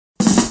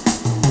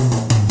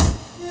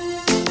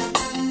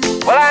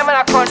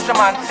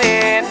man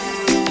sing.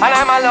 And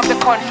I love the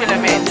country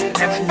living.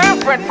 It's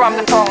different from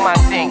the tongue man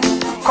sing.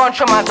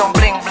 Countryman don't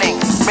bling bling,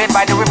 made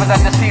by the rivers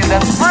and the seas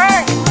and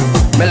spring.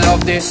 Me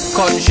love the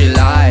country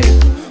life.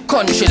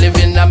 Country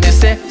living, and me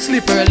say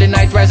sleep early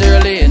night, rise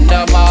early in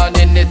the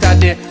morning. It a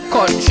the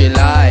country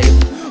life.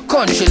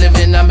 Country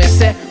living, and me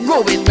say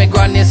go with me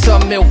granny, so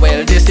me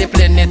well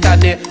disciplined. It a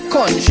the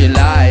country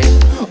life.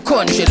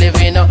 Country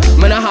living,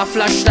 me nah have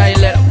flash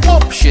style,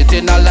 up shit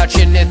in a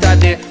latchin. It a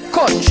the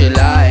country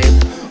life.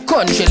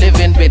 Country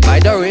living, paid by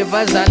the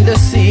rivers and the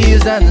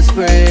seas and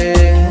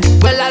spring.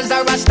 Well, as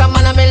a Rasta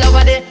man, I'm in love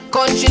with the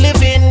country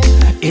living.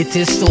 It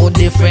is so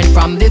different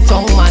from the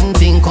tongue man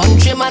thing.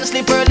 Country man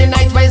sleep early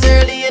night, rise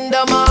early in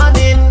the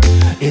morning.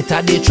 It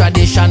a the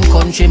tradition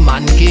country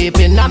man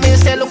keeping. I mean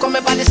say look how my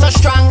body so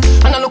strong,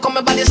 and I look how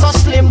my body so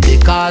slim.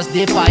 Because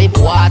the pipe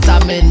water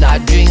me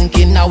not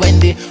drinking. Now when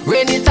the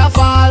rain it a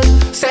fall,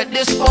 set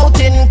the spout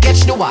in,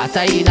 catch the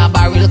water in a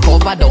barrel,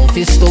 cover down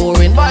for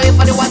storing. Boy,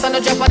 for the water no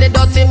drop of the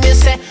dirty, me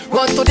say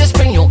run to the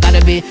spring. You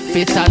gotta be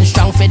fit and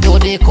strong for do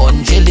the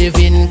country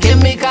living.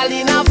 Chemical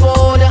in a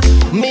food,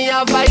 me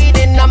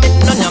avoiding. I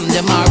mean none of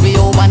them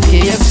Mario and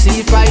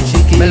KFC fried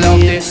chicken. Me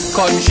love the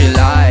country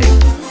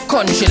life.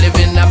 Country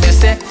living, and me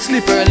say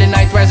sleep early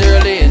night, rise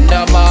early in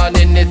the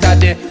morning. It a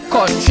the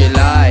country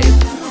life.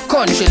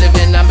 Country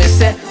living, and me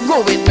say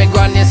go with me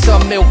granny, so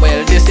me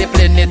well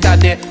disciplined. It a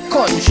the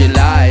country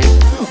life.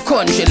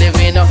 Country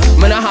living,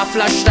 me nah have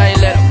flash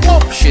style,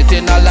 up shit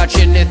in a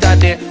latchin. It a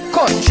the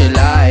country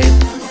life.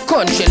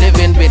 Country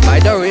living, paid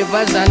by the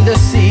rivers and the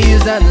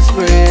seas and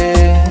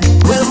spring.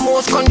 Well,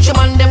 most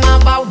countrymen them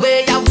have a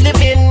way of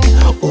living.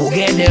 Who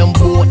get them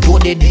boat to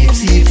the deep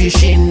sea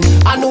fishing,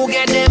 and who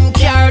get them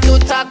car to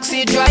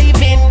taxi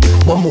driving.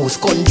 But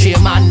most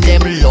countrymen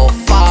them love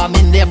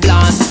farming. They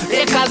plant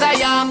acres of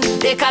yam,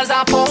 acres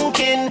of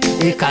pumpkin,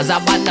 acres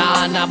of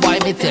banana. Boy,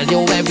 me tell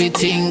you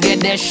everything. Get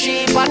the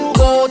sheep and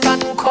goat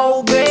and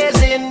cow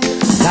grazing.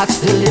 That's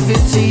the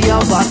liberty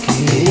of a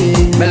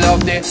king. Me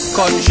love the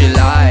country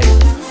life.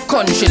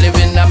 Country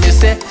living, and me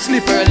say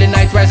sleep early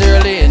night, rise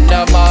early in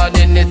the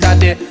morning. It a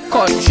the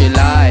country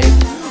life.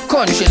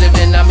 Country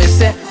living, and me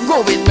say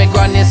go with me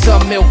granny, so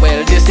me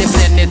well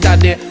disciplined. It a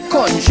the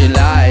country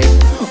life.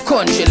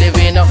 Country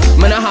living,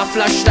 me nah have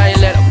flash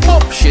style,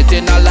 up shit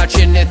in a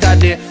latchin. It a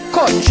the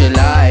country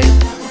life.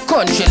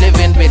 Country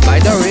living, paid by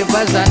the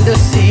rivers and the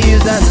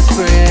seas and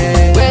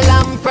spring. Well,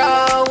 I'm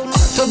proud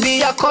to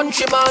be a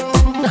countryman.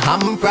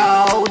 I'm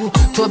proud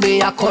to be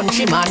a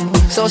countryman.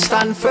 So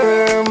stand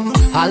firm,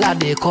 all of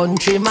the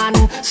countryman.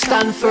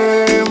 Stand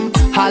firm,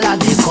 all of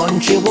the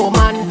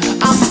countrywoman.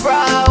 I'm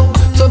proud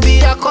to be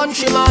a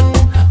countryman.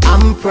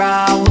 I'm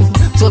proud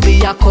to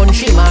be a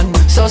countryman.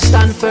 So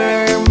stand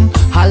firm,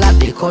 all of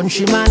the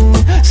countryman.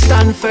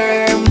 Stand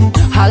firm,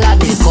 all of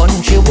the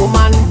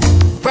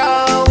countrywoman.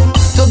 Proud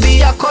to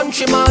be a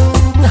countryman.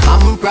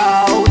 I'm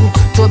proud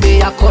to be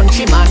a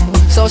countryman.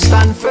 So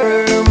stand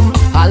firm,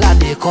 all of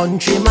the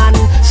countryman.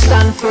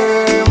 Stand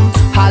firm,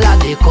 all of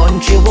the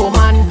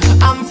countrywoman.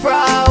 I'm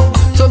proud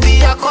to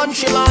be a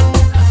countryman.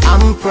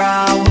 I'm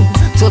proud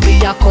to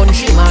be a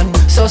countryman.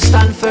 So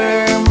stand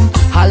firm,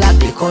 all of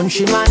the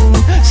countryman.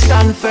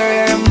 Stand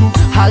firm,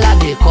 all of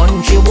the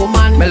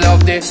countrywoman. Me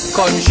love the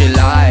country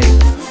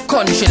life.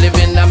 Country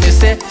living, and me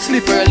say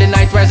sleep early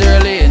night, rise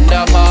early in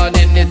the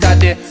morning. It a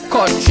the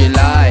country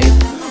life.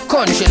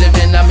 Country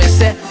living, and me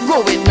say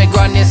go with me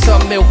granny, so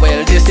me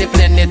well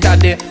disciplined. It a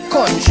the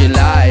country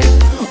life.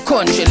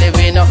 Country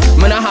living,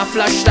 me nah have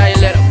flash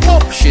style,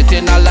 up shit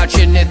in a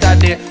latchin. It a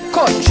the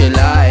country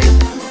life.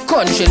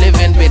 Country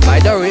living, paid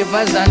by the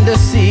rivers and the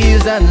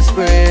seas and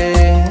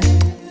spring.